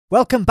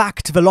Welcome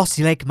back to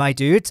Velocity Lake, my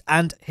dudes,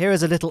 and here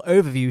is a little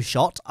overview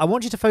shot. I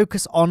want you to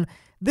focus on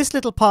this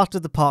little part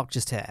of the park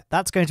just here.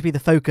 That's going to be the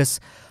focus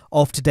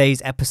of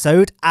today's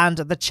episode, and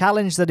the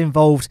challenge that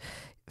involved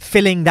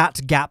filling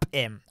that gap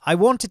in. I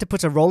wanted to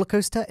put a roller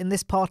coaster in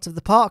this part of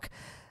the park,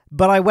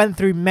 but I went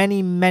through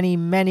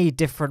many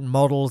different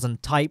models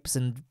and types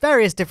and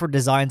various different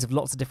designs of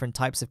lots of different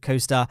types of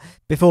coaster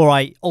before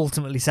I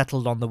ultimately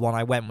settled on the one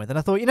I went with. And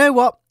I thought, you know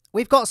what?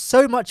 We've got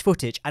so much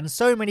footage and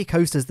so many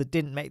coasters that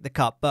didn't make the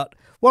cut, but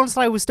ones that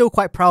I was still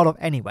quite proud of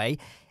anyway.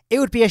 It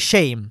would be a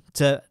shame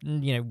to,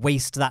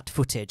 waste that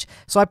footage.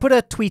 So I put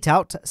a tweet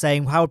out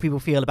saying how would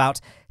people feel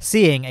about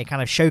seeing a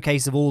kind of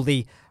showcase of all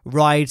the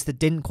rides that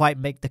didn't quite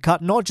make the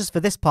cut, not just for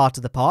this part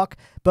of the park,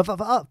 but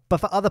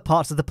for other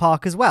parts of the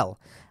park as well.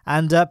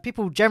 And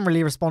people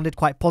generally responded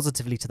quite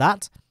positively to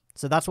that.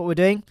 So that's what we're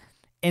doing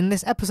in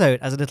this episode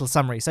as a little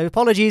summary. So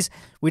apologies,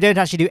 we don't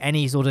actually do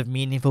any sort of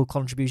meaningful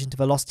contribution to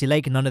Velocity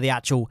Lake, and none of the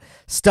actual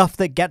stuff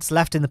that gets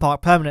left in the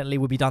park permanently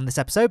will be done this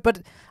episode,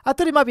 but I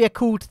thought it might be a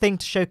cool thing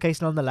to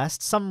showcase nonetheless.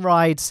 Some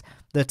rides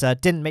that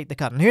didn't make the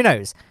cut, and who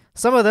knows,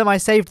 some of them I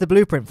saved the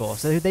blueprint for,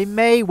 so they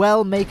may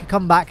well make a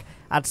comeback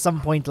at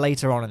some point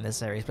later on in this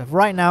series, but for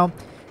right now,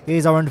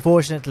 these are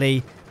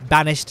unfortunately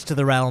banished to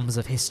the realms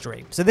of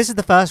history. So this is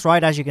the first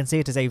ride. As you can see,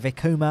 it is a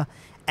Vekoma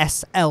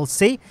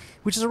SLC,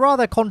 which is a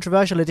rather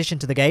controversial addition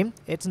to the game.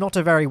 It's not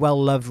a very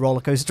well-loved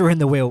roller coaster in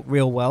the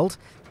real world.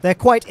 They're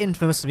quite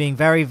infamous for being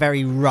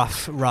very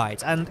rough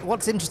rides, and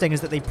what's interesting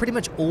is that they pretty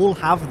much all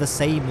have the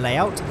same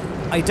layout.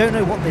 I don't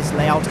know what this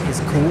layout is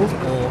called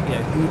or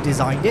who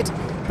designed it,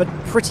 but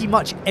pretty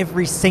much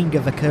every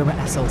single Vekoma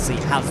SLC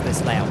has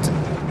this layout.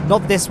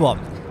 Not this one.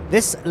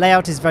 This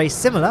layout is very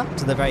similar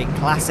to the very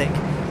classic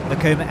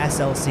Vekoma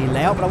SLC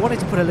layout, but I wanted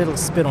to put a little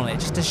spin on it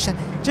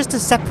just to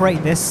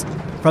separate this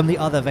from the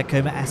other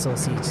Vekoma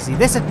SLC. To see,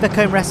 this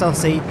Vekoma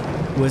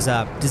SLC was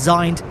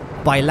designed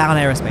by Lowne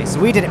Aerospace, so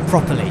we did it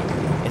properly.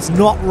 It's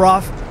not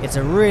rough, it's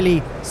a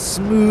really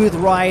smooth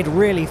ride,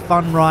 really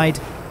fun ride.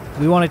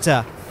 We wanted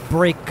to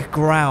break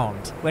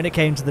ground when it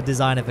came to the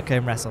design of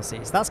Vekoma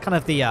SLC. So that's kind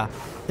of the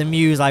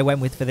muse I went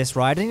with for this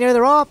ride. And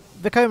there are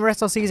Vekoma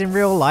SLCs in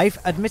real life,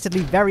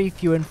 admittedly very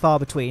few and far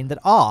between, that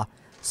are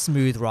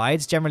smooth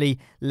rides, generally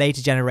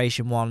later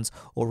generation ones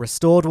or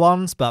restored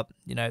ones, but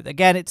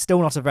again, it's still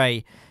not a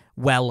very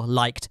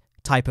well-liked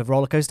type of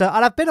roller coaster,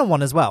 and I've been on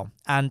one as well,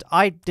 and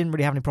I didn't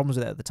really have any problems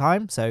with it at the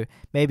time, so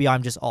maybe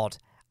I'm just odd.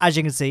 As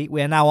you can see,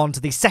 we are now on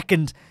to the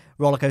second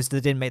roller coaster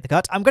that didn't make the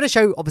cut. I'm going to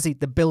show, obviously,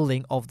 the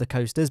building of the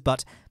coasters,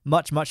 but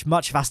much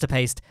faster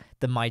paced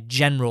than my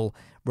general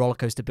roller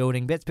coaster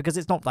building bits, because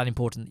it's not that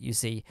important that you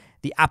see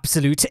the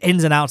absolute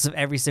ins and outs of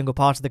every single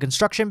part of the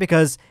construction,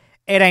 because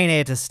it ain't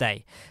here to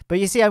stay. But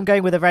you see, I'm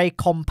going with a very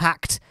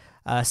compact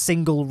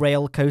single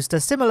rail coaster,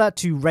 similar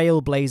to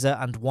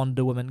Railblazer and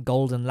Wonder Woman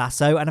Golden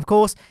Lasso, and of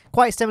course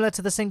quite similar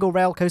to the single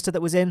rail coaster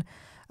that was in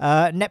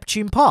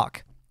Neptune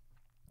Park.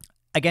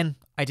 Again,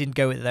 I didn't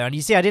go with it there, and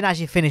you see I didn't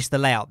actually finish the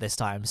layout this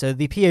time, so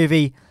the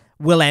POV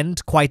will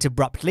end quite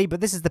abruptly,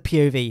 but this is the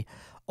POV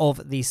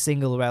of the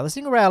single rail. The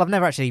single rail, I've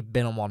never actually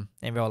been on one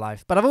in real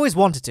life, but I've always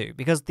wanted to,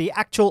 because the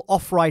actual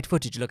off-ride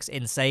footage looks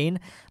insane.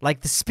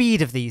 Like, the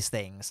speed of these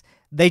things,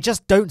 they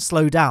just don't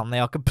slow down. They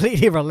are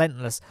completely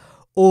relentless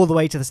all the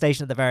way to the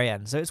station at the very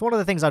end. So it's one of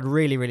the things I'd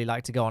really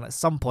like to go on at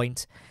some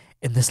point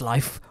in this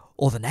life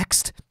or the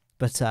next.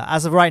 But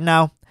as of right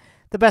now,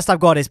 the best I've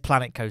got is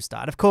Planet Coaster.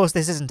 And of course,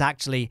 this isn't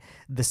actually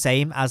the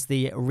same as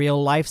the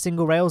real-life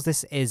single rails.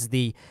 This is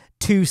the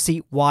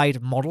 2-seat wide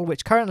model,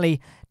 which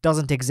currently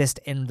doesn't exist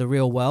in the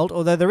real world,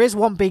 although there is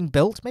one being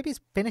built. Maybe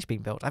it's finished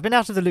being built. I've been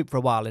out of the loop for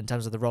a while in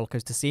terms of the roller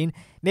coaster scene.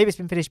 Maybe it's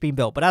been finished being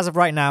built. But as of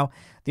right now,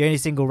 the only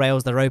single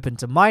rails that are open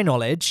to my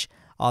knowledge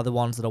are the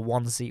ones that are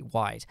 1-seat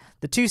wide.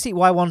 The 2-seat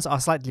wide ones are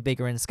slightly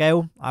bigger in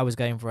scale. I was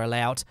going for a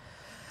layout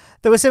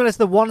that was similar to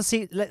the one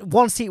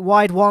seat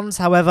wide ones,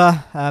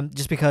 however,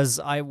 just because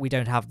we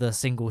don't have the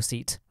single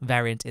seat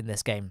variant in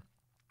this game.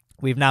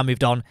 We've now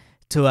moved on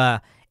to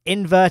a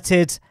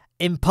inverted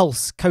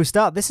impulse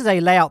coaster. This is a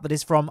layout that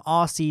is from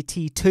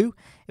RCT2.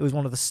 It was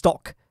one of the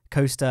stock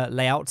coaster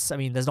layouts. I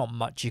mean, there's not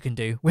much you can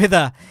do with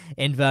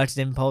inverted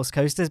impulse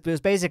coasters, but it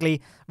was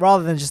basically,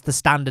 rather than just the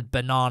standard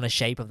banana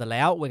shape of the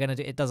layout,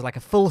 it does like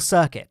a full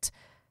circuit.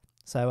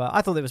 So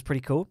I thought it was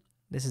pretty cool.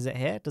 This is it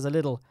here. It does a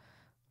little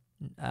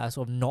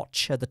sort of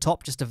notch at the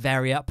top just to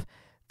vary up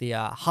the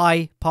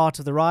high part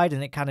of the ride,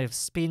 and it kind of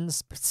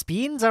spins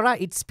around,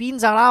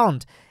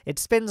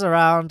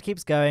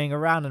 keeps going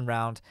around and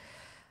round.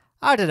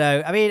 I don't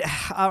know. I mean,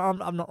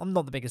 I'm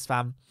not the biggest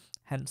fan,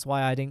 hence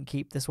why I didn't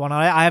keep this one.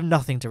 I have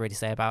nothing to really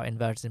say about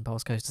inverted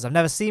impulse coasters. I've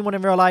never seen one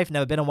in real life,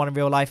 never been on one in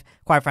real life.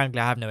 Quite frankly,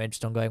 I have no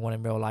interest on going one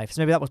in real life.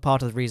 So maybe that was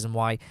part of the reason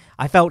why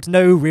I felt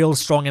no real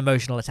strong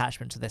emotional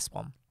attachment to this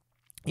one.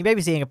 You may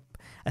be seeing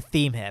a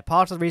theme here.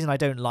 Part of the reason I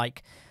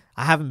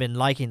haven't been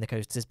liking the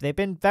coasters, but they've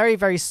been very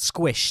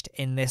squished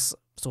in this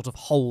sort of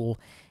hole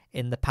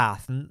in the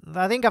path. And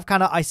I think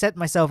I set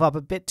myself up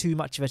a bit too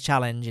much of a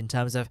challenge in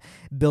terms of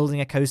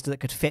building a coaster that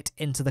could fit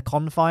into the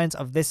confines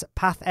of this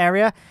path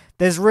area.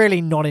 There's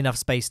really not enough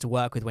space to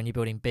work with when you're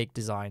building big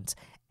designs.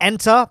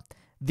 Enter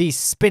the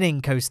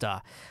spinning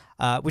coaster,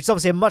 which is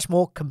obviously a much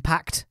more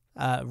compact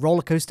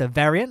roller coaster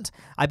variant.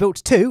 I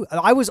built two.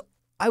 I was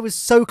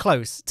so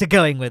close to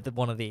going with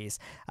one of these.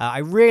 I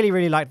really,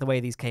 really liked the way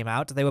these came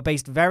out. They were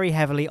based very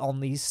heavily on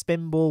the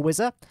Spinball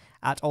Whizzer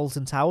at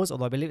Alton Towers,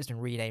 although I believe it's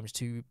been renamed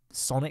to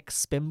Sonic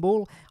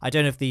Spinball. I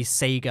don't know if the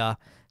Sega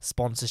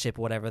sponsorship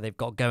or whatever they've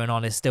got going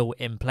on is still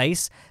in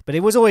place, but it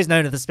was always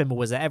known as the Spinball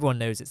Whizzer. Everyone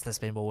knows it's the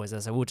Spinball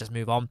Whizzer, so we'll just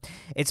move on.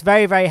 It's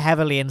very, very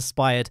heavily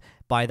inspired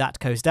by that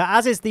coaster,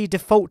 as is the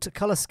default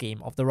colour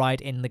scheme of the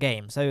ride in the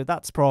game. So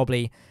that's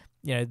probably,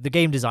 the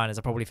game designers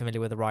are probably familiar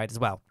with the ride as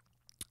well.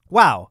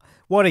 Wow,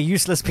 what a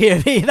useless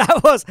POV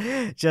that was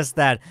just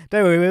then.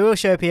 Don't worry, we will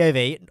show a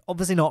POV.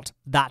 Obviously not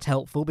that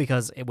helpful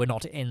because we're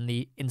not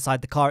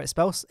inside the car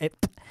itself.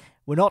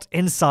 We're not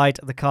inside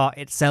the car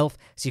itself,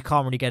 so you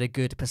can't really get a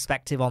good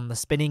perspective on the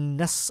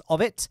spinningness of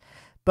it.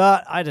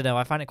 But I don't know,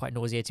 I find it quite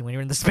nauseating when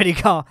you're in the spinning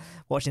car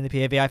watching the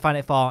POV. I find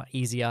it far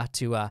easier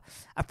to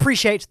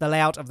appreciate the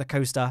layout of the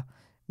coaster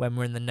when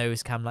we're in the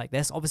nose cam like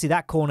this. Obviously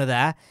that corner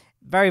there,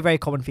 very, very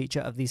common feature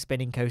of these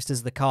spinning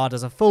coasters. The car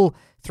does a full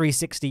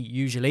 360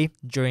 usually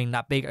during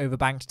that big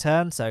overbanked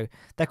turn, so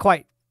they're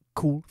quite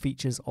cool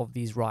features of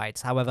these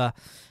rides. However,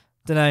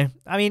 don't know.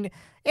 I mean,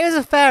 it was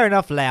a fair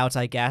enough layout,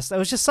 I guess. There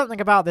was just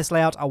something about this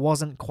layout I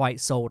wasn't quite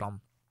sold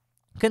on.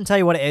 Couldn't tell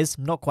you what it is.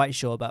 I'm not quite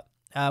sure, but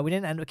we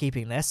didn't end up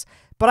keeping this.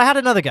 But I had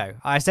another go.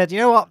 I said, you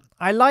know what?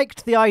 I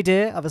liked the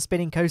idea of a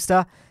spinning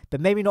coaster,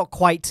 but maybe not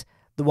quite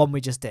the one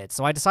we just did.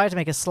 So I decided to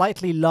make a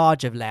slightly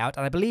larger layout,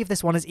 and I believe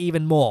this one is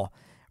even more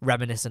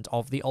reminiscent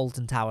of the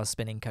Alton Towers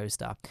spinning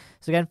coaster.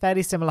 So again,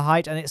 fairly similar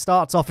height, and it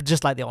starts off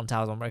just like the Alton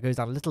Towers one, where it goes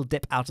down a little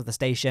dip out of the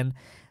station,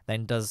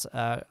 then does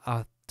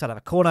a turn of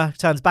a corner,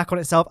 turns back on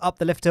itself up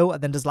the lift hill,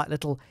 and then does like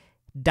little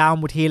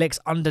downward helix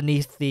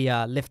underneath the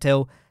lift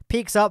hill,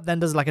 peaks up, then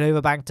does like an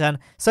overbank turn.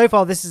 So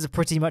far, this is a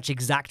pretty much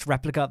exact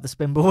replica of the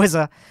Spinball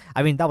Whizzer.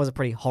 I mean, that was a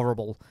pretty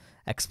horrible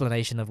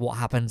explanation of what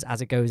happens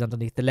as it goes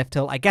underneath the lift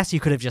hill. I guess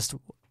you could have just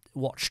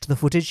watched the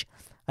footage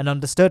and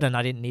understood, and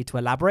I didn't need to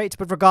elaborate,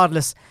 but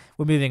regardless,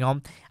 we're moving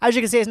on. As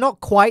you can see, it's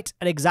not quite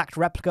an exact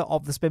replica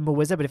of the Spinball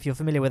Whizzer, but if you're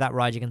familiar with that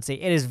ride, you can see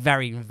it is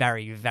very,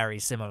 very, very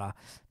similar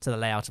to the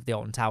layout of the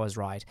Alton Towers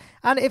ride,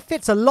 and it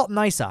fits a lot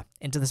nicer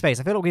into the space.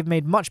 I feel like we've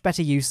made much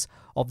better use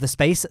of the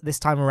space this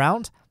time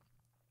around.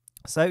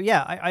 So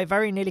yeah, I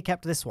very nearly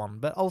kept this one,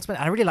 but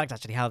ultimately, I really liked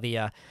actually how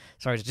the,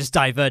 sorry to just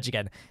diverge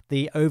again,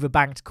 the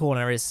overbanked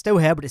corner is still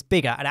here, but it's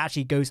bigger, and it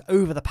actually goes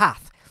over the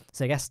path.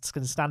 So guests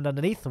can stand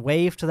underneath,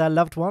 wave to their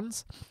loved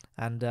ones,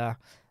 and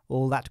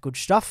all that good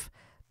stuff.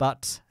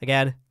 But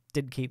again,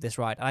 didn't keep this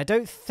right. And I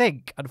don't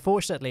think,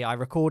 unfortunately, I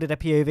recorded a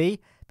POV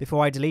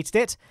before I deleted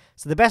it.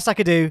 So the best I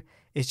could do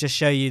is just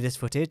show you this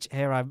footage.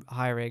 Here I'm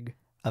hiring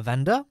a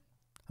vendor.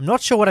 I'm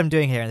not sure what I'm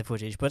doing here in the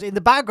footage, but in the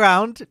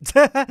background,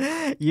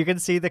 you can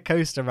see the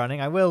coaster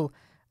running. I will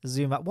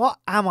zoom up. What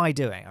am I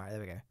doing? All right, there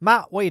we go.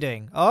 Matt, what are you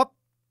doing? Oh,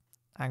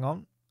 hang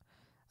on.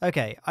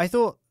 Okay, I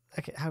thought...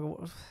 Okay,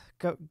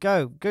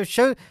 Go.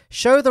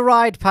 Show the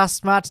ride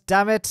past Matt,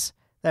 damn it.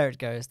 There it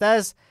goes.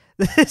 There's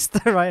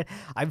the ride.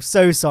 I'm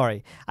so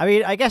sorry. I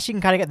mean, I guess you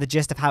can kind of get the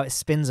gist of how it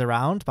spins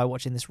around by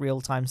watching this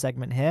real-time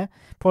segment here.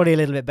 Probably a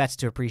little bit better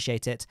to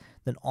appreciate it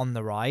than on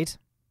the ride.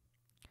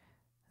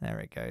 There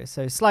it goes.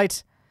 So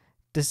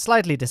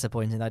slightly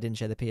disappointing that I didn't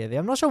show the POV.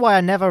 I'm not sure why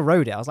I never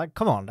rode it. I was like,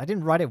 come on, I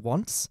didn't ride it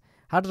once.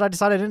 How did I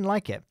decide I didn't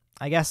like it?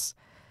 I guess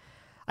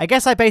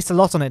I based a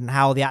lot on it and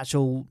how the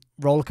actual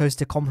roller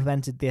coaster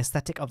complemented the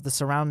aesthetic of the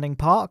surrounding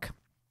park.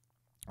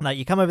 Like,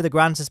 you come over the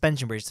Grand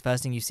Suspension Bridge, the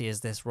first thing you see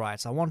is this ride,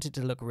 so I want it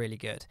to look really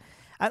good.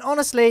 And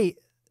honestly,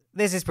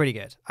 this is pretty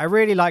good. I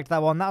really liked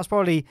that one. That was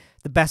probably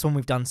the best one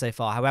we've done so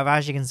far. However,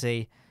 as you can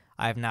see,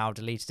 I've now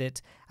deleted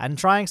it and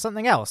trying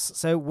something else.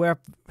 So we're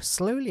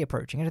slowly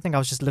approaching it. I think I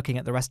was just looking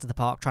at the rest of the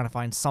park, trying to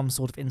find some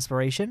sort of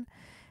inspiration.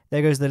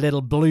 There goes the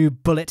little blue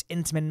bullet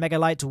Intamin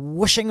Megalight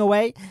whooshing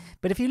away.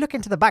 But if you look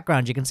into the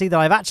background, you can see that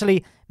I've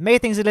actually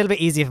made things a little bit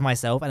easier for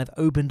myself and have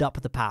opened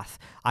up the path.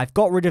 I've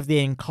got rid of the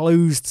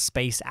enclosed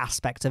space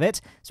aspect of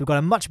it, so we've got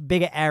a much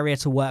bigger area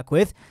to work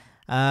with.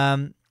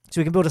 So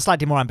we can build a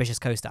slightly more ambitious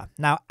coaster.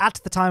 Now, at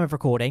the time of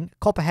recording,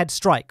 Copperhead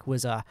Strike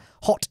was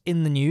hot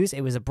in the news.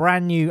 It was a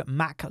brand new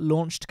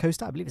Mac-launched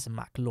coaster. I believe it's a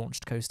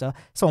Mac-launched coaster.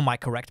 Someone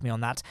might correct me on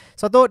that.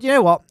 So I thought, you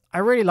know what? I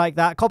really like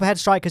that. Copperhead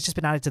Strike has just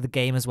been added to the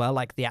game as well,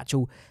 like the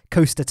actual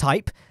coaster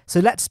type. So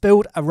let's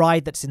build a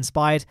ride that's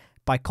inspired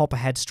by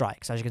Copperhead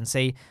Strike. So as you can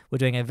see, we're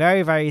doing a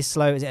very, very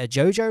slow, is it a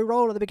JoJo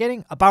roll at the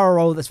beginning? A barrel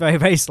roll that's very,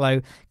 very slow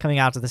coming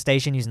out of the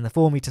station using the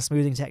 4-meter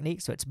smoothing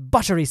technique. So it's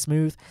buttery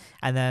smooth.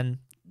 And then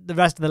the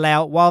rest of the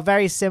layout, while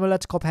very similar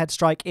to Copperhead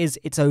Strike, is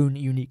its own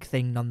unique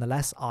thing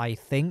nonetheless, I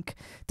think.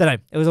 Don't know.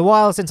 It was a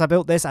while since I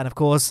built this, and of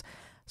course,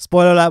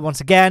 spoiler alert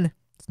once again,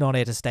 it's not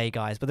here to stay,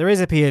 guys. But there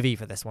is a POV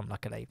for this one,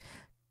 luckily.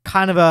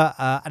 Kind of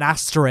an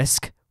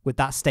asterisk with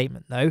that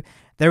statement, though.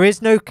 There is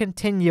no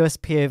continuous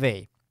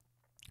POV.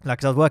 Like,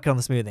 'cause I was working on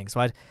the smoothing, so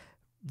I'd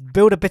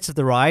build a bit of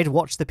the ride,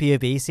 watch the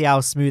POV, see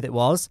how smooth it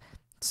was,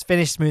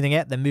 finish smoothing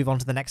it, then move on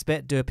to the next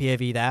bit, do a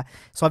POV there.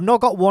 So I've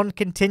not got one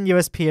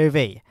continuous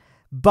POV,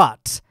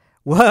 but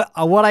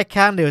what I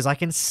can do is I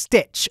can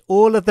stitch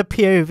all of the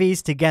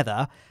POVs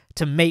together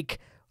to make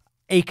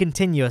a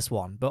continuous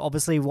one. But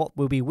obviously what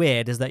will be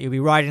weird is that you'll be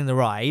riding the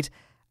ride,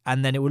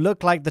 and then it will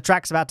look like the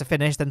track's about to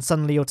finish, then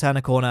suddenly you'll turn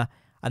a corner,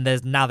 and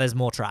there's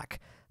more track.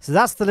 So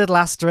that's the little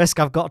asterisk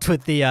I've got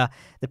with the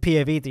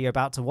POV that you're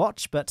about to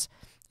watch. But,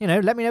 you know,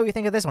 let me know what you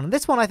think of this one. And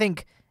this one, I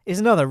think, is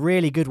another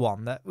really good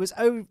one that was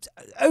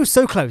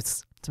so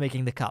close to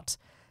making the cut,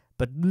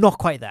 but not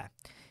quite there.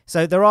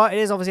 So it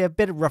is obviously a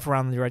bit rough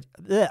around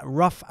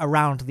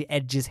the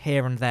edges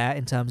here and there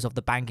in terms of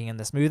the banking and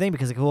the smoothing,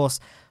 because of course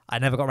I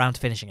never got around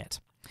to finishing it.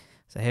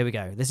 So here we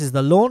go. This is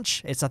the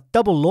launch. It's a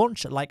double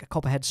launch like a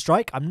Copperhead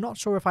Strike. I'm not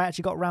sure if I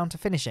actually got around to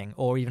finishing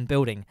or even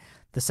building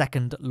the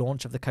second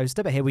launch of the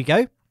coaster, but here we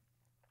go.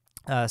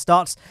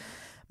 Starts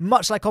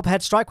much like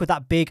Copperhead Strike with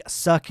that big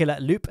circular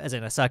loop, as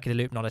in a circular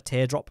loop, not a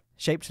teardrop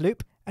shaped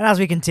loop. And as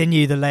we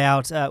continue the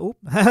layout,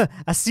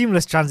 a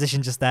seamless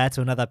transition just there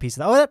to another piece of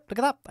that. Oh, look at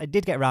that. I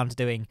did get around to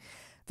doing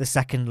the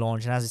second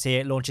launch. And as you see,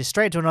 it launches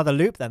straight to another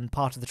loop. Then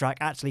part of the track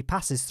actually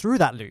passes through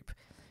that loop,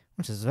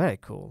 which is very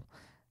cool.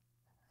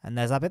 And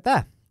there's that bit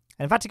there.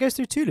 And in fact, it goes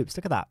through two loops.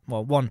 Look at that.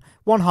 Well, one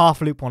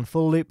half loop, one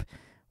full loop.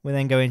 We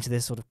then go into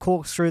this sort of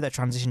corkscrew that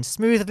transitions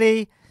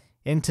smoothly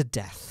into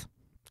death.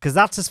 Because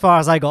that's as far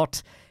as I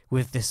got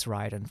with this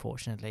ride,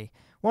 unfortunately.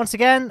 Once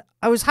again,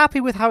 I was happy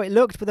with how it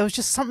looked, but there was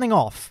just something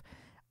off.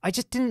 I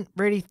just didn't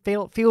really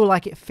feel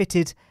like it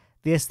fitted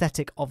the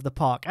aesthetic of the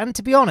park. And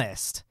to be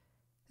honest,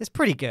 it's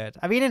pretty good.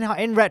 I mean,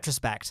 in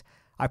retrospect,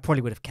 I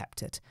probably would have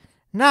kept it.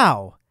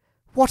 Now,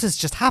 what has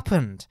just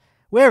happened?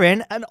 We're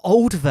in an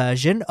old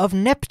version of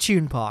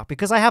Neptune Park,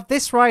 because I have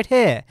this right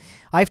here.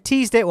 I've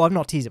teased it, well, I've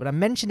not teased it, but I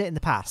mentioned it in the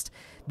past.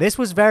 This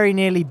was very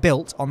nearly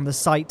built on the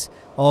site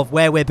of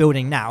where we're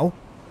building now,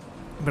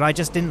 but I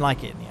just didn't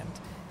like it in the end.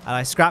 And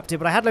I scrapped it,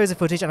 but I had loads of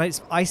footage,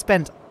 and I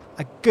spent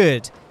a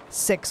good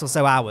 6 or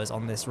so hours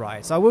on this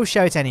ride, so I will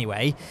show it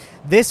anyway.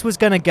 This was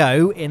going to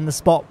go in the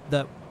spot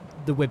that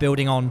we're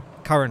building on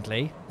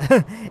currently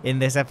in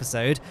this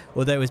episode,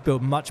 although it was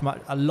built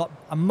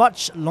a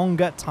much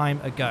longer time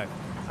ago.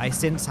 I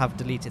since have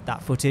deleted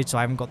that footage, so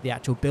I haven't got the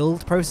actual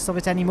build process of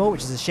it anymore,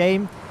 which is a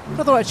shame.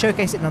 But I thought I'd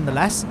showcase it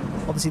nonetheless.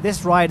 Obviously,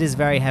 this ride is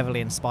very heavily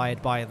inspired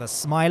by the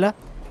Smiler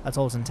at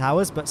Alton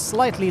Towers, but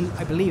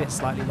I believe it's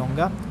slightly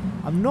longer.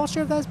 I'm not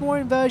sure if there's more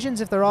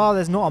inversions. If there are,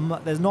 there's not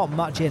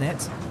much in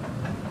it.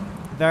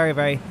 Very,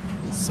 very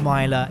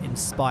Smiler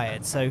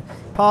inspired. So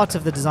part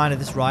of the design of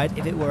this ride,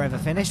 if it were ever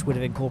finished, would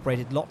have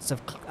incorporated lots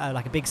of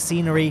like a big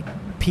scenery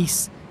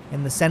piece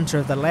in the center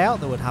of the layout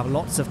that would have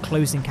lots of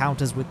close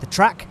encounters with the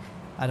track,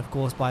 and of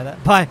course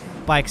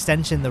by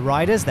extension the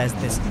riders. There's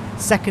this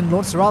second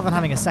launch, so rather than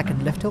having a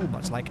second lift hill,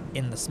 much like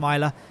in the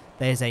Smiler,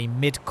 there's a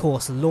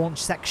mid-course launch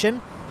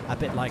section, a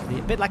bit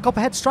like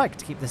Copperhead Strike,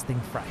 to keep this thing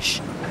fresh.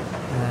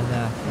 And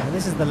yeah,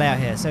 this is the layout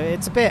here. So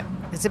it's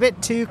a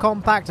bit too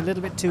compact, a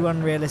little bit too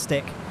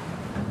unrealistic.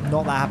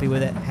 Not that happy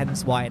with it,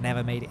 hence why it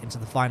never made it into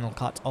the final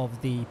cut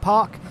of the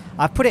park.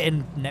 I've put it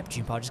in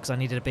Neptune Park just because I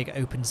needed a big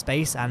open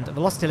space, and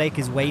Velocity Lake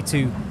is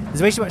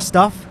there's way too much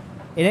stuff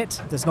in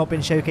it that's not been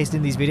showcased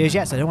in these videos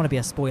yet, so I don't want to be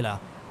a spoiler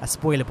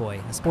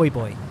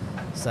boy.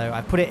 So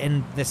I put it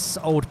in this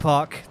old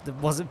park that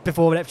wasn't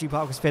before Neptune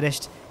Park was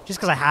finished, just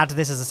because I had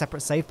this as a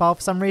separate save file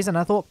for some reason.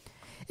 I thought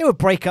it would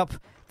break up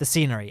the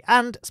scenery.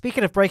 And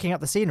speaking of breaking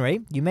up the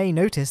scenery, you may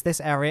notice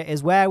this area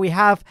is where we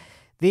have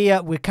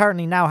we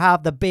currently now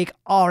have the big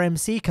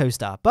RMC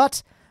coaster.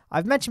 But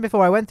I've mentioned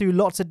before, I went through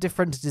lots of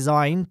different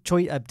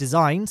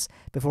designs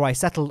before I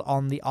settled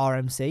on the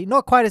RMC.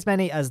 Not quite as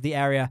many as the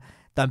area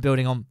that I'm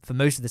building on for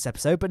most of this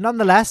episode, but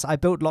nonetheless, I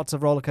built lots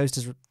of roller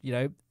coasters,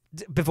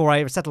 before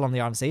I settled on the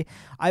RMC.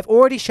 I've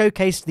already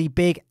showcased the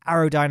big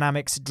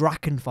aerodynamics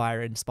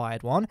Drakenfire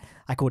inspired one.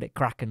 I called it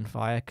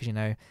Krakenfire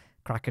because,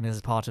 Kraken is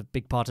a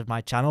big part of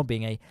my channel,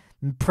 being a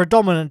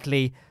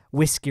predominantly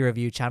whiskey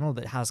review channel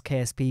that has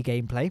KSP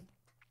gameplay.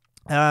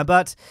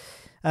 But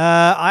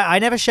I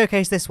never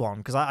showcased this one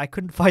because I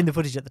couldn't find the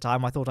footage at the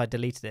time. I thought I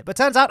deleted it, but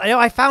turns out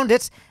I found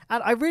it,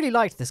 and I really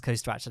liked this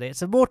coaster. Actually,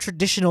 it's a more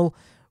traditional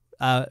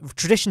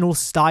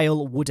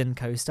style wooden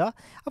coaster.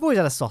 I've always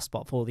had a soft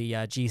spot for the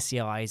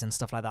GCIs and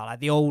stuff like that, like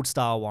the old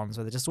style ones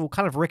where they're just all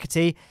kind of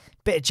rickety,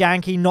 bit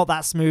janky, not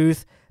that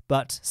smooth,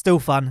 but still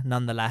fun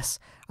nonetheless.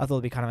 I thought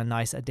it'd be kind of a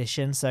nice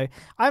addition. So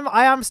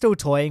I am still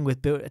toying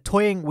with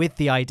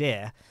the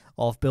idea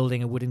of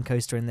building a wooden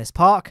coaster in this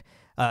park.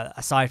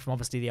 Aside from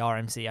obviously the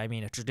RMC, I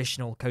mean a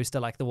traditional coaster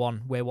like the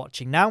one we're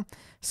watching now.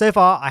 So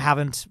far, I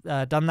haven't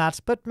done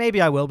that, but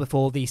maybe I will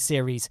before the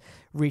series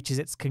reaches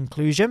its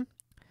conclusion.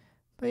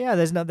 But yeah,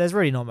 there's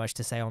really not much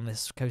to say on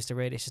this coaster,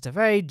 really. It's just a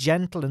very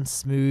gentle and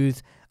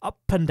smooth, up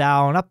and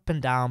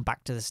down,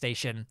 back to the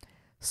station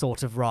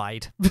sort of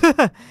ride.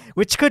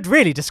 Which could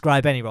really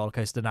describe any roller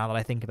coaster now that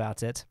I think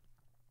about it.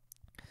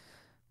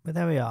 But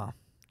there we are.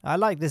 I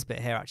like this bit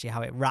here, actually,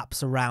 how it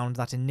wraps around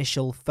that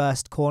initial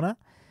first corner.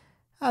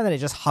 and then it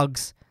just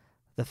hugs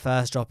the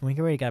first drop, and we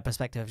can really get a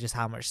perspective of just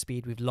how much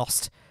speed we've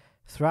lost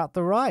throughout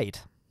the ride.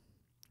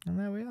 And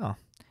there we are.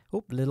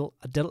 Oh, a little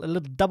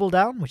double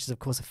down, which is of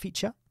course a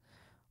feature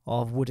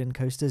of wooden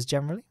coasters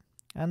generally.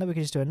 And then we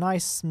can just do a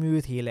nice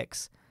smooth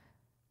helix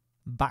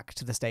back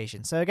to the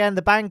station. So again,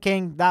 the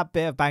banking, that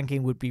bit of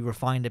banking would be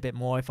refined a bit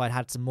more if I'd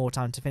had some more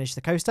time to finish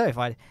the coaster, if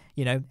I'd,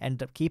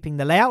 end up keeping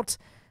the layout.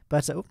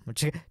 But,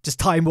 just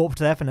time warped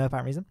there for no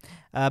apparent reason.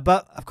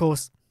 But, of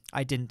course,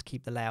 I didn't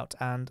keep the layout.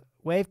 And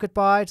wave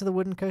goodbye to the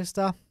wooden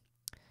coaster.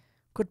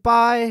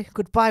 Goodbye,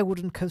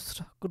 wooden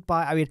coaster.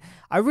 Goodbye. I mean,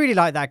 I really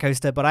like that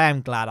coaster, but I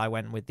am glad I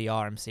went with the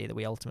RMC that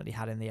we ultimately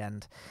had in the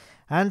end.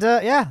 And,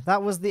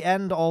 that was the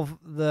end of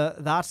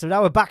that. So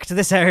now we're back to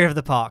this area of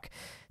the park.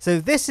 So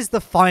this is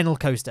the final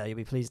coaster, you'll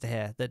be pleased to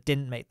hear, that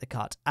didn't make the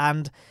cut.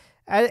 And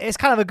it's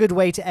kind of a good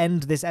way to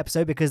end this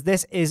episode because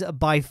this is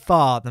by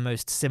far the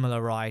most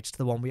similar ride to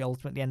the one we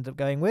ultimately ended up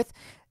going with.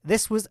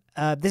 This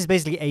is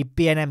basically a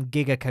B&M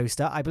Giga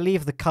coaster. I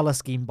believe the color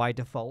scheme by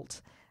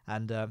default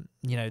and,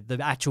 the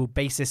actual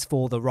basis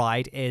for the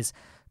ride is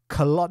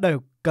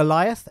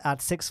Goliath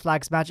at Six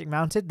Flags Magic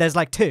Mountain. There's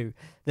like two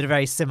that are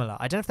very similar.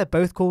 I don't know if they're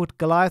both called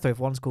Goliath or if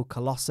one's called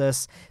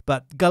Colossus,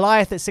 but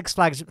Goliath at Six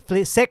Flags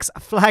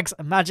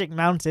Magic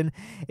Mountain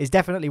is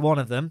definitely one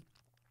of them.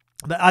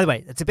 But either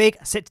way, it's a big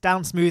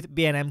sit-down smooth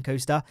B&M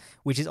coaster,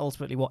 which is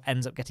ultimately what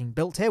ends up getting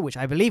built here, which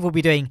I believe we'll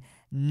be doing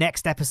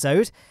next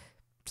episode.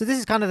 So this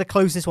is kind of the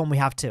closest one we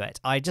have to it.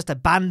 I just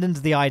abandoned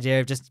the idea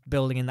of just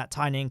building in that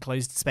tiny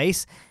enclosed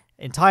space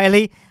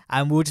entirely,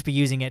 and we'll just be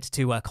using it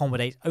to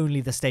accommodate only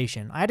the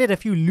station. I did a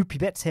few loopy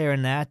bits here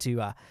and there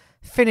to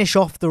finish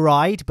off the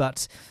ride,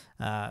 but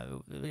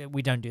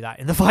we don't do that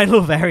in the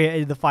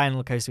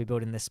final coaster we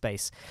build in this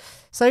space.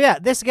 So yeah,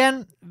 this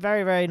again,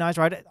 very, very nice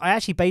ride. I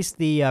actually based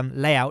the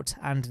layout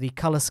and the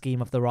color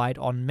scheme of the ride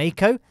on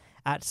Mako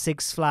at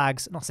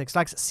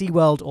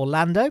SeaWorld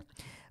Orlando,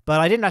 but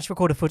I didn't actually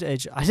record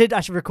footage. I did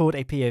actually record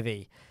a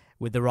POV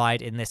with the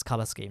ride in this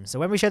color scheme. So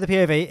when we show the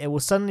POV, it will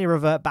suddenly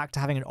revert back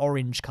to having an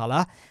orange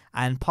color,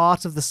 and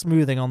part of the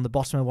smoothing on the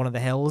bottom of one of the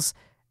hills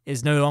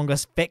is no longer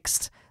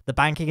fixed. The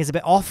banking is a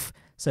bit off,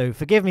 so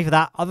forgive me for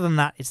that. Other than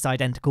that, it's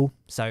identical.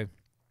 So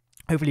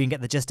hopefully you can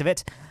get the gist of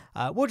it.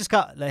 We'll just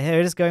cut. Here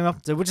it is going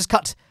up. So we'll just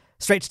cut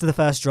straight to the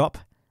first drop,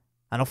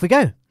 and off we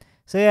go.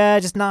 So yeah,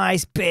 just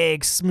nice,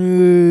 big,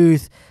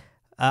 smooth.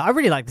 I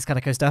really like this kind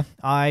of coaster.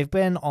 I've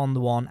been on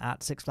the one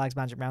at Six Flags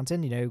Magic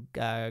Mountain,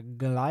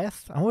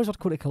 Goliath. I always want to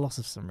call it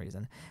Colossus for some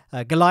reason.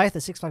 Goliath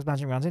at Six Flags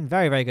Magic Mountain.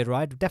 Very, very good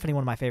ride. Definitely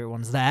one of my favorite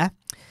ones there.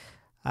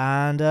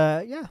 And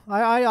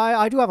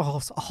I do have a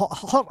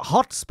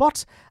hot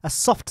spot, a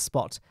soft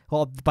spot.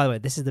 Well, by the way,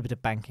 this is the bit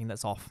of banking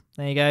that's off.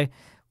 There you go.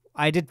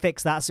 I did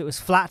fix that so it was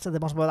flat at the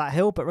bottom of that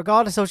hill, but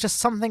regardless, there was just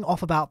something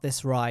off about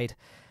this ride.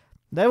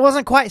 That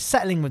wasn't quite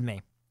settling with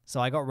me. So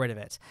I got rid of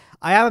it.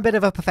 I am a bit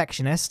of a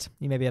perfectionist,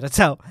 you may be able to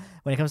tell,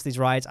 when it comes to these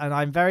rides, and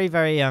I'm very,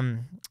 very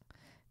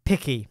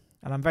picky,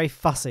 and I'm very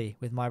fussy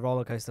with my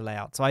roller coaster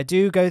layout. So I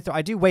do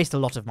waste a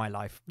lot of my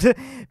life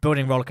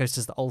building roller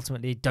coasters that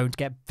ultimately don't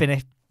get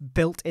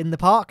built in the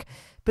park.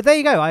 But there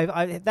you go.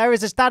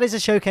 That is a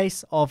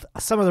showcase of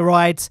some of the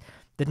rides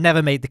that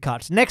never made the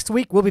cut. Next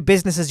week will be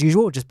business as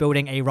usual, just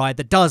building a ride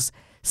that does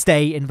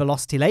stay in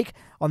Velocity Lake.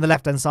 On the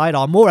left-hand side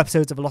are more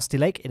episodes of Velocity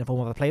Lake in the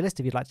form of a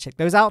playlist if you'd like to check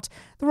those out.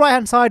 The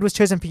right-hand side was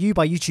chosen for you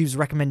by YouTube's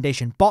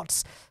recommendation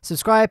bots.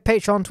 Subscribe,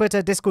 Patreon,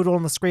 Twitter, Discord, all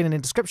on the screen and in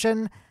the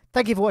description.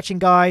 Thank you for watching,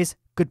 guys.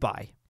 Goodbye.